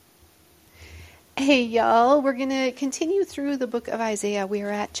Hey y'all, we're going to continue through the book of Isaiah. We are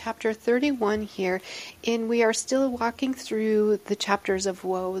at chapter 31 here, and we are still walking through the chapters of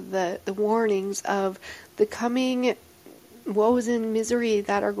woe, the warnings of the coming woes and misery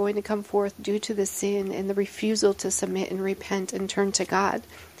that are going to come forth due to the sin and the refusal to submit and repent and turn to God.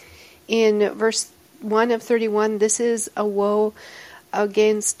 In verse 1 of 31, this is a woe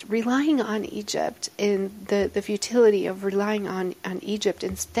against relying on Egypt and the futility of relying on Egypt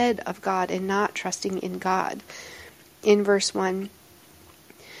instead of God and not trusting in God. In verse 1,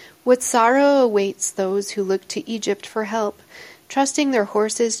 what sorrow awaits those who look to Egypt for help, trusting their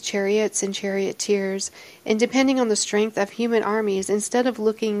horses, chariots, and charioteers, and depending on the strength of human armies instead of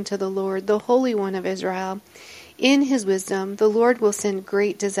looking to the Lord, the Holy One of Israel. In his wisdom, the Lord will send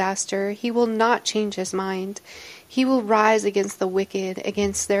great disaster. He will not change his mind. He will rise against the wicked,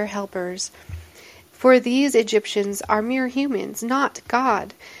 against their helpers. For these Egyptians are mere humans, not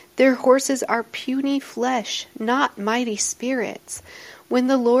God. Their horses are puny flesh, not mighty spirits. When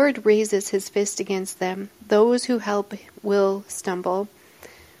the Lord raises his fist against them, those who help will stumble,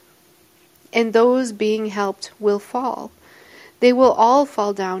 and those being helped will fall. They will all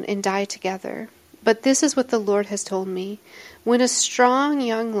fall down and die together. But this is what the Lord has told me. When a strong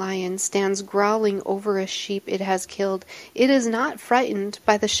young lion stands growling over a sheep it has killed, it is not frightened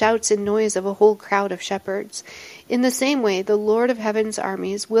by the shouts and noise of a whole crowd of shepherds. In the same way, the Lord of heaven's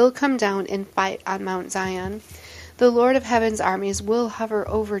armies will come down and fight on Mount Zion. The Lord of heaven's armies will hover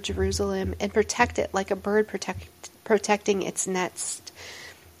over Jerusalem and protect it like a bird protecting its nest.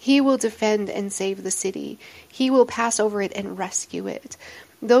 He will defend and save the city. He will pass over it and rescue it.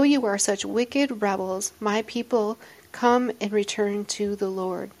 Though you are such wicked rebels, my people, come and return to the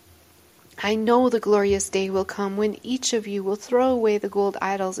Lord. I know the glorious day will come when each of you will throw away the gold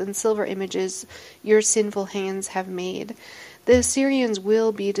idols and silver images your sinful hands have made. The Assyrians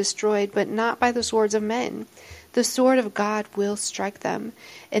will be destroyed, but not by the swords of men. The sword of God will strike them,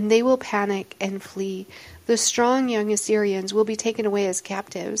 and they will panic and flee. The strong young Assyrians will be taken away as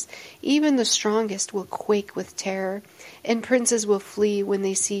captives. Even the strongest will quake with terror, and princes will flee when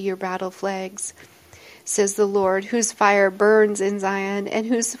they see your battle flags, says the Lord, whose fire burns in Zion and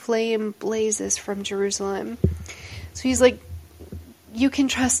whose flame blazes from Jerusalem. So he's like, you can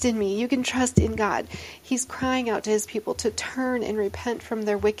trust in me. You can trust in God. He's crying out to his people to turn and repent from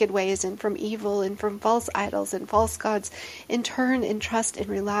their wicked ways and from evil and from false idols and false gods, and turn and trust and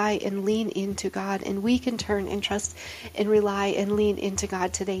rely and lean into God. And we can turn and trust and rely and lean into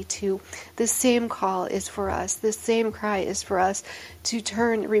God today too. The same call is for us. The same cry is for us to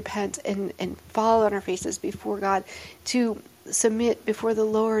turn, repent, and fall on our faces before God, to submit before the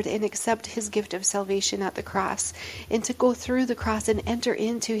Lord and accept his gift of salvation at the cross, and to go through the cross and enter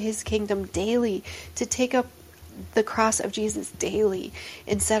into his kingdom daily, to take up the cross of Jesus daily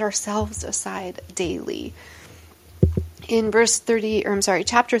and set ourselves aside daily. In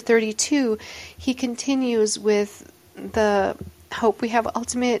chapter 32, he continues with the hope we have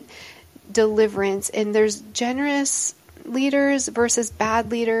ultimate deliverance, and there's generous leaders versus bad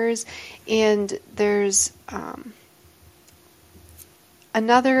leaders, and there's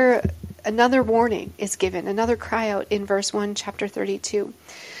Another warning is given, another cry out in verse 1, chapter 32.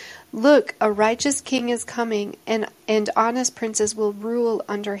 Look, a righteous king is coming, and honest princes will rule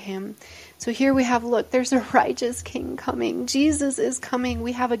under him. So here we have, look, there's a righteous king coming. Jesus is coming.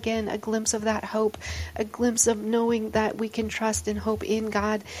 We have again a glimpse of that hope, a glimpse of knowing that we can trust and hope in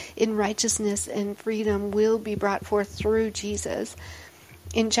God, in righteousness and freedom will be brought forth through Jesus.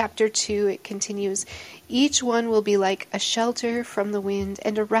 In chapter 2, it continues, each one will be like a shelter from the wind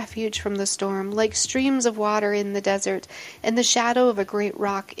and a refuge from the storm, like streams of water in the desert and the shadow of a great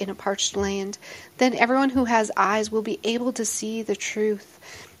rock in a parched land. Then everyone who has eyes will be able to see the truth,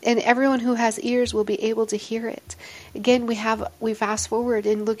 and everyone who has ears will be able to hear it. Again, we fast forward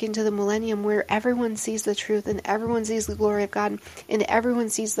and look into the millennium where everyone sees the truth and everyone sees the glory of God and everyone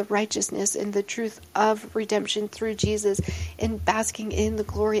sees the righteousness and the truth of redemption through Jesus and basking in the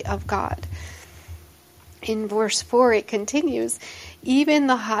glory of God. In verse 4, it continues, even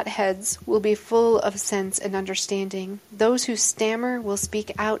the hotheads will be full of sense and understanding. Those who stammer will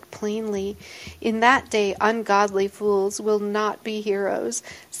speak out plainly. In that day, ungodly fools will not be heroes.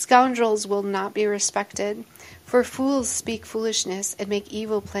 Scoundrels will not be respected. For fools speak foolishness and make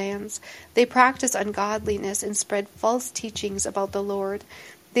evil plans. They practice ungodliness and spread false teachings about the Lord.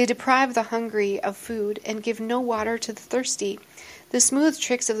 They deprive the hungry of food and give no water to the thirsty. The smooth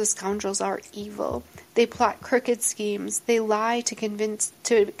tricks of the scoundrels are evil. They plot crooked schemes. They lie to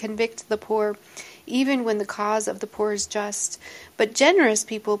convict the poor, even when the cause of the poor is just. But generous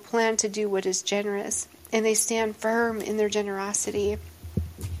people plan to do what is generous, and they stand firm in their generosity.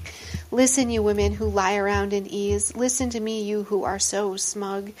 Listen, you women who lie around in ease. Listen to me, you who are so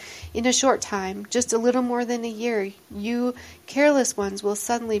smug. In a short time, just a little more than a year, you careless ones will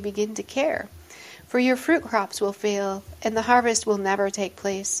suddenly begin to care. For your fruit crops will fail, and the harvest will never take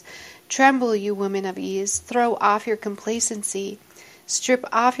place. Tremble, you women of ease. Throw off your complacency. Strip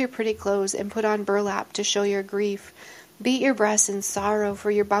off your pretty clothes and put on burlap to show your grief. Beat your breasts in sorrow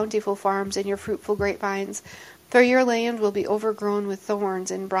for your bountiful farms and your fruitful grapevines. For your land will be overgrown with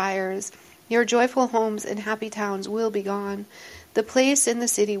thorns and briars. Your joyful homes and happy towns will be gone. The place and the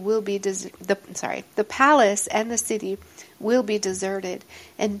city will be the palace and the city will be deserted,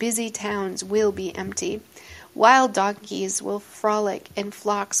 and busy towns will be empty. Wild donkeys will frolic, and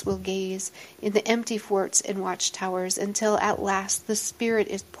flocks will gaze in the empty forts and watchtowers, until at last the Spirit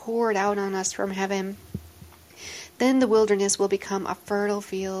is poured out on us from heaven. Then the wilderness will become a fertile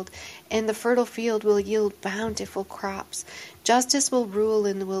field, and the fertile field will yield bountiful crops. Justice will rule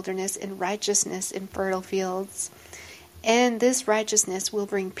in the wilderness, and righteousness in fertile fields. And this righteousness will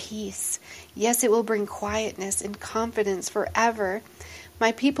bring peace. Yes, it will bring quietness and confidence forever.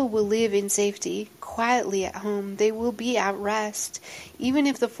 My people will live in safety, quietly at home. They will be at rest. Even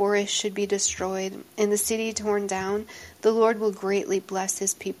if the forest should be destroyed and the city torn down, the Lord will greatly bless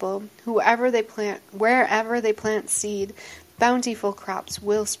his people. Wherever they plant seed, bountiful crops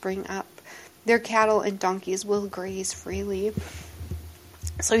will spring up. Their cattle and donkeys will graze freely.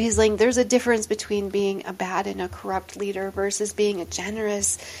 So he's like, there's a difference between being a bad and a corrupt leader versus being a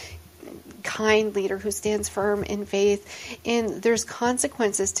generous, kind leader who stands firm in faith. And there's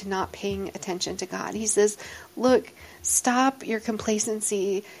consequences to not paying attention to God. He says, look, stop your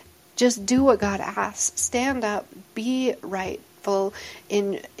complacency. Just do what God asks. Stand up, be rightful,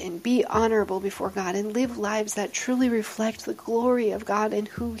 and be honorable before God, and live lives that truly reflect the glory of God and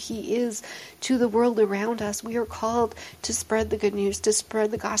who he is to the world around us. We are called to spread the good news, to spread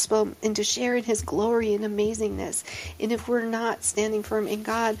the gospel, and to share in his glory and amazingness. And if we're not standing firm in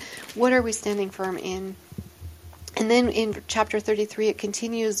God, what are we standing firm in? And then in chapter 33, it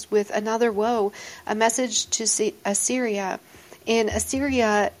continues with another woe, a message to Assyria. And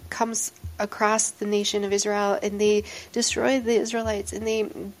Assyria comes across the nation of Israel, and they destroy the Israelites, and they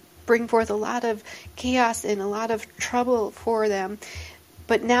bring forth a lot of chaos and a lot of trouble for them.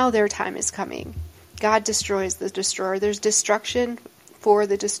 But now their time is coming. God destroys the destroyer. There's destruction for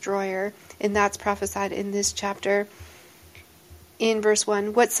the destroyer, and that's prophesied in this chapter. In verse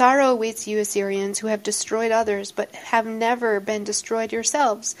 1, what sorrow awaits you, Assyrians, who have destroyed others, but have never been destroyed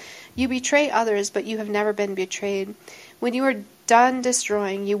yourselves. You betray others, but you have never been betrayed. When you are done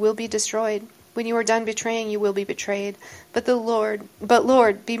destroying, you will be destroyed. When you are done betraying, you will be betrayed. But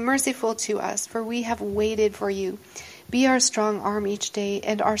Lord, be merciful to us, for we have waited for you. Be our strong arm each day,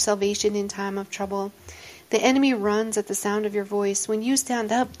 and our salvation in time of trouble. The enemy runs at the sound of your voice. When you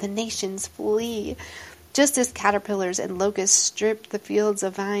stand up, the nations flee. Just as caterpillars and locusts strip the fields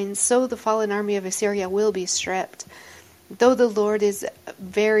of vines, so the fallen army of Assyria will be stripped. Though the Lord is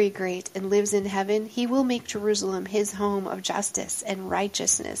very great and lives in heaven, he will make Jerusalem his home of justice and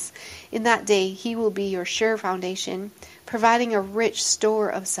righteousness. In that day he will be your sure foundation, providing a rich store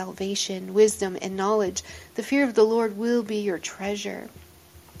of salvation, wisdom, and knowledge. The fear of the Lord will be your treasure.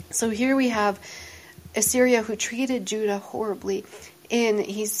 So here we have Assyria, who treated Judah horribly, and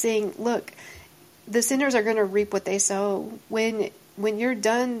he's saying, look, the sinners are going to reap what they sow. When you're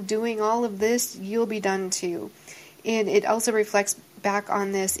done doing all of this, you'll be done too. And it also reflects back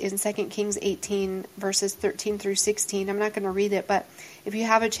on this in 2 Kings 18, verses 13 through 16. I'm not going to read it, but if you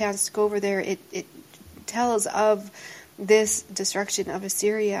have a chance to go over there, it tells of this destruction of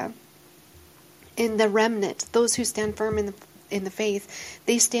Assyria. In the remnant, those who stand firm in the faith,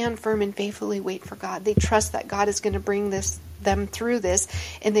 they stand firm and faithfully wait for God. They trust that God is going to bring them through this,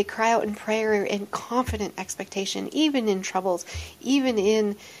 and they cry out in prayer and confident expectation, even in troubles, even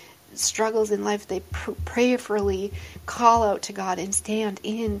in struggles in life. They prayerfully call out to God and stand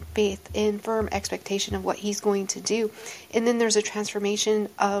in faith and firm expectation of what he's going to do. And then there's a transformation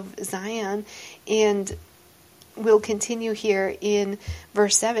of Zion, and we'll continue here in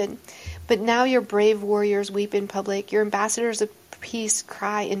verse 7. But now your brave warriors weep in public, your ambassadors of peace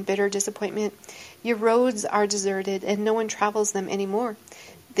cry in bitter disappointment. Your roads are deserted, and no one travels them anymore.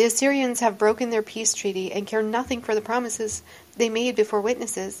 The Assyrians have broken their peace treaty and care nothing for the promises they made before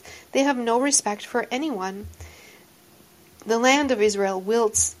witnesses. They have no respect for anyone. The land of Israel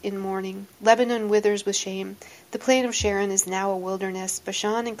wilts in mourning. Lebanon withers with shame. The plain of Sharon is now a wilderness.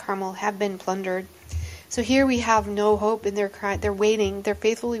 Bashan and Carmel have been plundered. So here we have no hope in their cry. They're waiting. They're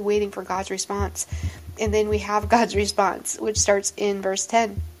faithfully waiting for God's response. And then we have God's response, which starts in verse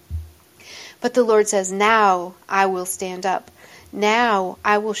 10. But the Lord says, now I will stand up. Now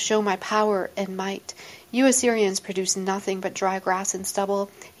I will show my power and might. You Assyrians produce nothing but dry grass and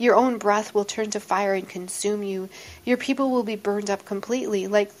stubble. Your own breath will turn to fire and consume you. Your people will be burned up completely,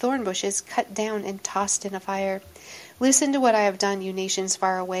 like thorn bushes cut down and tossed in a fire. Listen to what I have done, you nations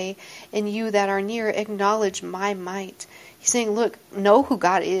far away, and you that are near, acknowledge my might. He's saying, look, know who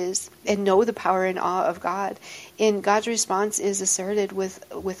God is, and know the power and awe of God. And God's response is asserted with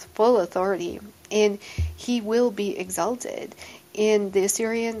full authority, and he will be exalted. And the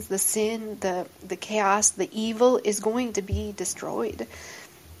Assyrians, the sin, the chaos, the evil is going to be destroyed.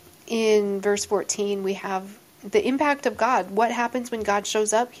 In verse 14, we have the impact of God. What happens when God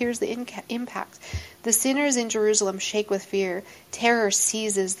shows up? Here's the impact. The sinners in Jerusalem shake with fear. Terror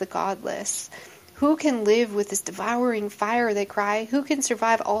seizes the godless. Who can live with this devouring fire, they cry? Who can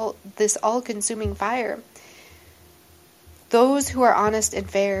survive this all-consuming fire? Those who are honest and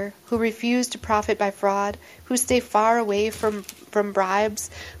fair, who refuse to profit by fraud, who stay far away from bribes,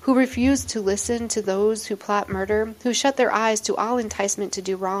 who refuse to listen to those who plot murder, who shut their eyes to all enticement to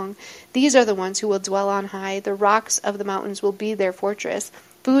do wrong. These are the ones who will dwell on high. The rocks of the mountains will be their fortress.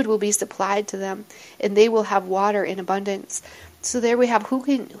 Food will be supplied to them, and they will have water in abundance. So there we have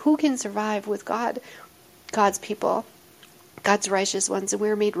who can survive with God, God's people, God's righteous ones, and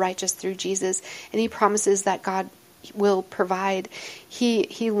we're made righteous through Jesus, and he promises that God will provide.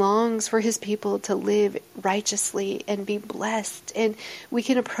 He longs for his people to live righteously and be blessed, and we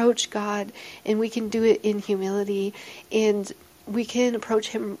can approach God, and we can do it in humility, and we can approach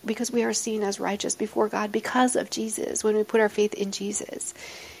him because we are seen as righteous before God because of Jesus, when we put our faith in Jesus.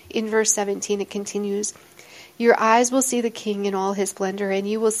 In verse 17 it continues, your eyes will see the King in all his splendor, and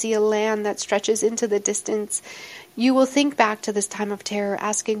you will see a land that stretches into the distance. You will think back to this time of terror,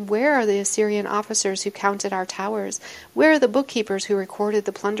 asking, where are the Assyrian officers who counted our towers? Where are the bookkeepers who recorded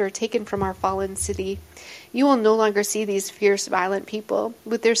the plunder taken from our fallen city? You will no longer see these fierce, violent people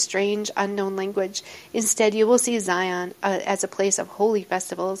with their strange, unknown language. Instead, you will see Zion as a place of holy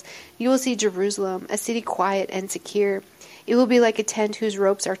festivals. You will see Jerusalem, a city quiet and secure. It will be like a tent whose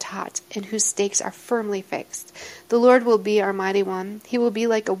ropes are taut and whose stakes are firmly fixed. The Lord will be our mighty one. He will be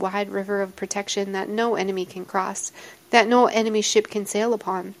like a wide river of protection that no enemy can cross, that no enemy ship can sail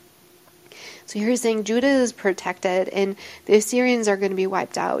upon. So here he's saying Judah is protected and the Assyrians are going to be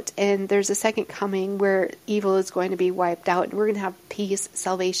wiped out. And there's a second coming where evil is going to be wiped out. And we're going to have peace,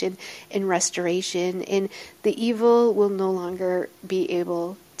 salvation, and restoration. And the evil will no longer be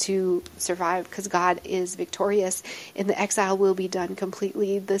able to survive because God is victorious, and the exile will be done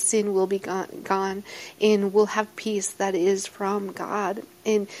completely. The sin will be gone, and we'll have peace that is from God,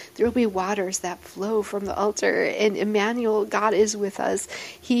 and there will be waters that flow from the altar. And Emmanuel, God is with us.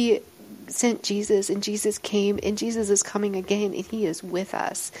 He sent Jesus, and Jesus came, and Jesus is coming again, and he is with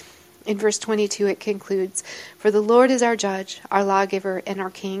us. In verse 22 it concludes, for the Lord is our judge, our lawgiver, and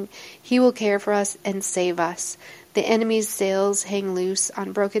our king. He will care for us and save us. The enemy's sails hang loose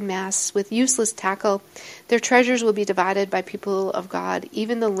on broken masts with useless tackle. Their treasures will be divided by people of God.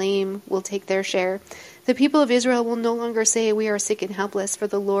 Even the lame will take their share. The people of Israel will no longer say, we are sick and helpless, for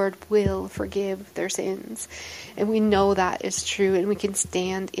the Lord will forgive their sins. And we know that is true, and we can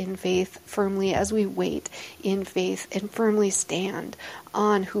stand in faith firmly as we wait in faith and firmly stand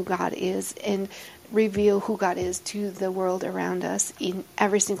on who God is and reveal who God is to the world around us in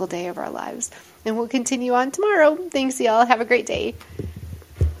every single day of our lives. And we'll continue on tomorrow. Thanks, y'all. Have a great day.